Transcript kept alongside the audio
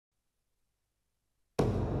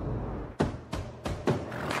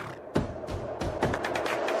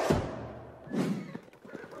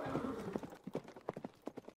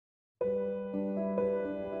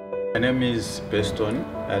name is Beston.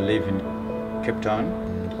 I live in Cape Town.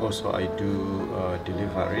 Also, I do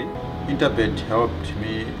delivery. Interbet helped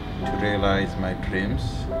me to realize my dreams.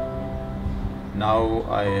 Now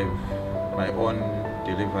I have my own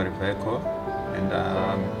delivery vehicle and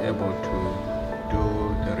I'm able to do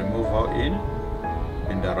the removal in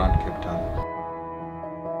and around Cape Town.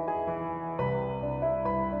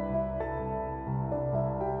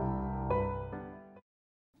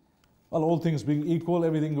 Well, all things being equal,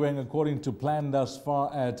 everything going according to plan thus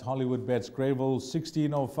far at Hollywood Bets Greyville,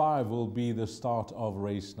 16:05 will be the start of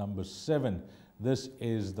race number 7. This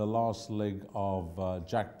is the last leg of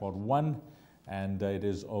Jackpot 1, and it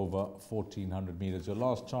is over 1,400 meters. Your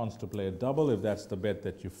last chance to play a double if that's the bet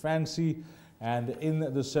that you fancy. And in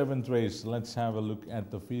the 7th race, let's have a look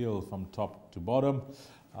at the field from top to bottom.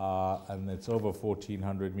 And it's over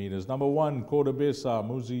 1,400 meters. Number 1, Cordobesa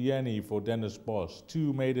Muzieni for Dennis Bosch.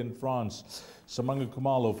 2, Made in France, Samanga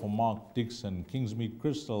Kumalo for Mark Dixon. Kingsmead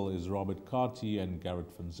Crystal is Robert Carty and Garrett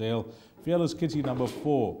Van Zyl. Fearless Kitty number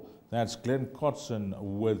 4, that's Glenn Kotson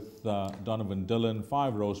with Donovan Dillon.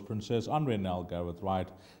 5, Rose Princess, Andre Nell, Gareth Wright.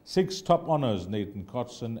 6, Top Honors, Nathan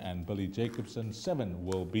Kotson and Billy Jacobson. 7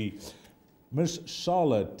 will be Miss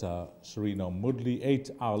Charlotte, Sereno Moodley.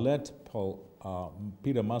 8, Owlette,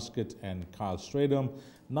 Peter Muscat and Kyle Stradom.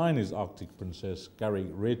 9 is Arctic Princess, Gary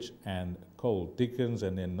Rich and Cole Dickens.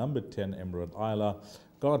 And then number 10, Emerald Isla,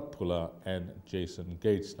 God Puller and Jason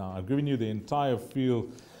Gates. Now, I've given you the entire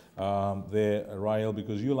field there, Rael,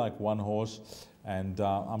 because you like one horse. And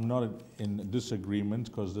I'm not in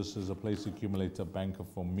disagreement because this is a place accumulator banker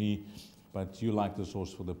for me. But you like this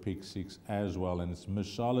horse for the pick 6 as well. And it's Miss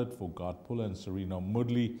Charlotte for God Puller and Sereno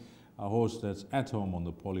Moodley. A horse that's at home on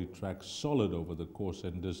the poly track, solid over the course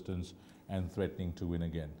and distance, and threatening to win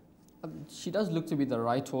again. She does look to be the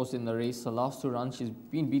right horse in the race. Her last 2 runs, she's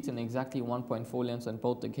been beaten exactly 1.4 lengths on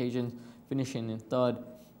both occasions, finishing in 3rd.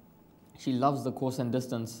 She loves the course and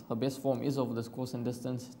distance. Her best form is over this course and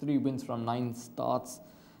distance. 3 wins from 9 starts.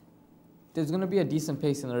 There's going to be a decent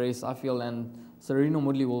pace in the race, I feel, and Sereno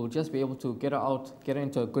Moodley will just be able to get her out, get her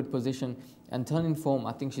into a good position, and turn in form.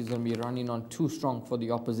 I think she's going to be running on too strong for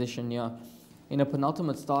the opposition here. In a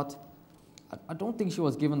penultimate start, I don't think she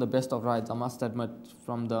was given the best of rides, I must admit,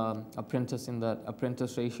 from the apprentice in the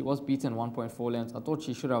apprentice race. She was beaten 1.4 lengths. I thought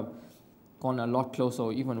she should have gone a lot closer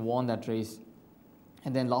or even won that race.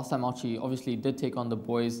 And then last time out, she obviously did take on the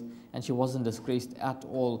boys, and she wasn't disgraced at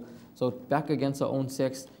all. So back against her own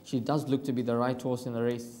sex, she does look to be the right horse in the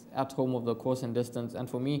race at home of the course and distance. And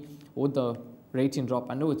for me, with the rating drop,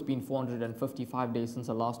 I know it's been 455 days since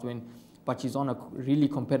her last win, but she's on a really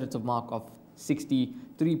competitive mark of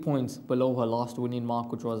 63 points below her last winning mark,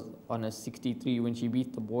 which was on a 63 when she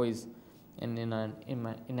beat the boys in an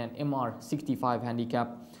MR 65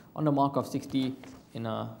 handicap, on a mark of 60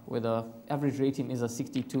 where the average rating is a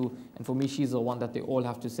 62. And for me, she's the one that they all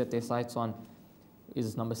have to set their sights on,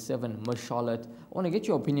 is number 7, Miss Charlotte. I want to get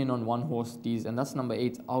your opinion on one horse, Dees, and that's number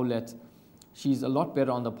 8, Owlette. She's a lot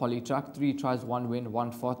better on the poly track. 3 tries, 1 win,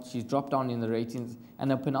 1 fourth. She's dropped down in the ratings.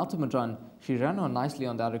 And a penultimate run, she ran on nicely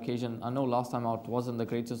on that occasion. I know last time out wasn't the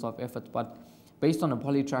greatest of efforts, but based on a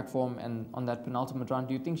poly track form and on that penultimate run,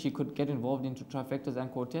 do you think she could get involved into trifectas and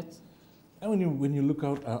quartets? And when you look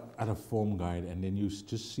out at a form guide and then you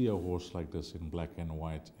just see a horse like this in black and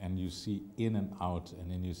white, and you see in and out, and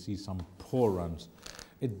then you see some poor runs,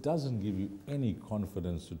 it doesn't give you any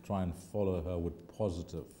confidence to try and follow her with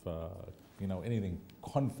positive, anything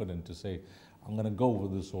confident to say, I'm going to go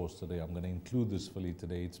with this horse today, I'm going to include this filly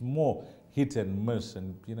today. It's more hit and miss,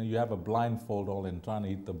 and you have a blindfold all in trying to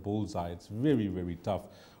hit the bullseye. It's very, very tough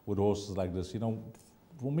with horses like this.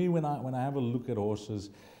 For me, when I have a look at horses,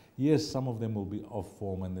 yes, some of them will be off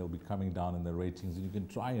form and they'll be coming down in the ratings, and you can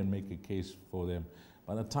try and make a case for them.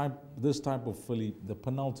 But this type of filly, the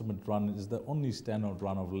penultimate run is the only standout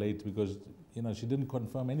run of late, because she didn't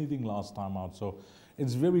confirm anything last time out. So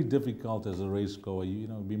it's very difficult as a race goer.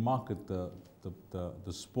 We market the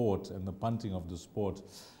sport and the punting of the sport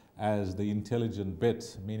as the intelligent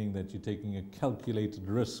bet, meaning that you're taking a calculated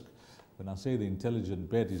risk. When I say the intelligent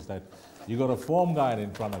bet, is that you got a form guide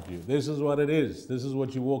in front of you. This is what it is. This is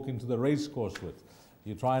what you walk into the race course with.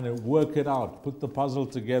 You're trying to work it out, put the puzzle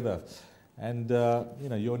together, and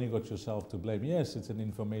you only got yourself to blame. Yes, it's an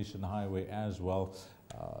information highway as well.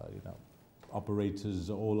 Operators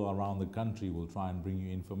all around the country will try and bring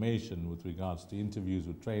you information with regards to interviews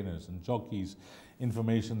with trainers and jockeys,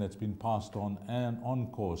 information that's been passed on and on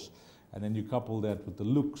course. And then you couple that with the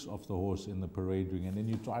looks of the horse in the parade ring, and then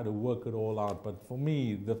you try to work it all out. But for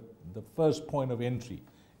me, the first point of entry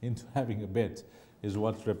into having a bet is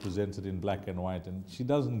what's represented in black and white, and she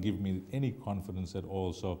doesn't give me any confidence at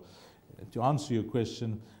all. So to answer your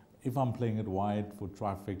question, if I'm playing it wide for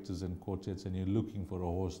trifectas and quartets and you're looking for a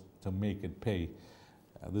horse to make it pay,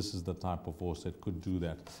 this is the type of horse that could do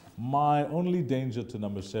that. My only danger to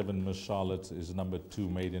number 7, Miss Charlotte, is number 2,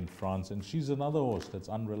 Made in France, and she's another horse that's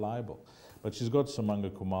unreliable. But she's got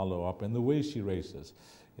Samanga Kumalo up, and the way she races,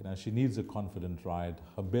 you know, she needs a confident ride.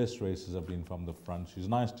 Her best races have been from the front. She's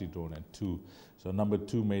nicely drawn at 2. So number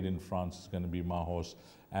 2, Made in France, is going to be my horse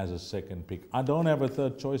as a second pick. I don't have a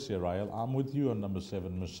third choice here, Rael. I'm with you on number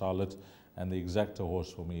 7, Miss Charlotte, and the exacta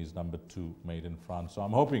horse for me is number 2, Made in France. So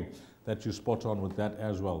I'm hoping that you spot on with that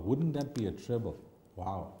as well. Wouldn't that be a treble?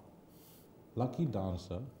 Wow. Lucky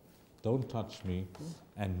Dancer, Don't Touch Me,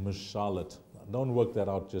 and Miss Charlotte. Don't work that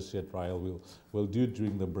out just yet, Rael. We'll do it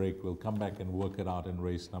during the break. We'll come back and work it out in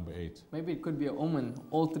race number 8. Maybe it could be an omen.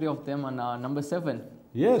 All 3 of them are number 7.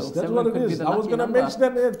 Yes, so that's what it is. I was going to mention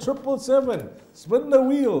that here. 777. Spin the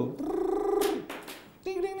wheel.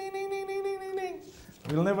 Ding, ding, ding, ding, ding, ding, ding, ding.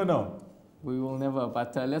 We'll never know. We will never,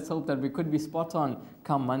 but let's hope that we could be spot on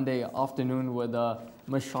come Monday afternoon with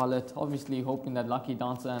Miss Charlotte. Obviously hoping that Lucky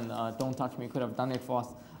Dancer and Don't Touch Me could have done it for us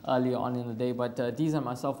earlier on in the day. But Deez and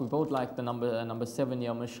myself, we both like the number 7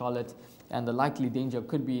 here, Miss Charlotte. And the likely danger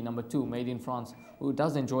could be number 2, Made in France, who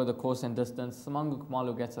does enjoy the course and distance. Samanga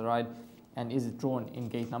Kumalo gets a ride and is drawn in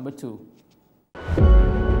gate number 2.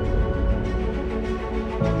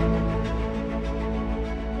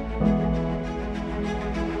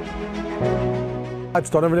 It's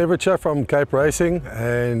Donovan Everett from Cape Racing,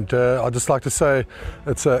 and I'd just like to say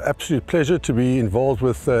it's an absolute pleasure to be involved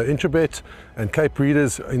with Intrabet and Cape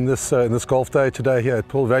Breeders in this golf day today here at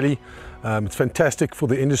Pearl Valley. It's fantastic for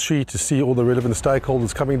the industry to see all the relevant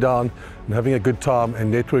stakeholders coming down and having a good time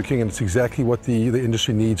and networking, and it's exactly what the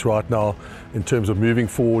industry needs right now in terms of moving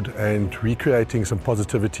forward and recreating some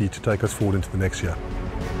positivity to take us forward into the next year.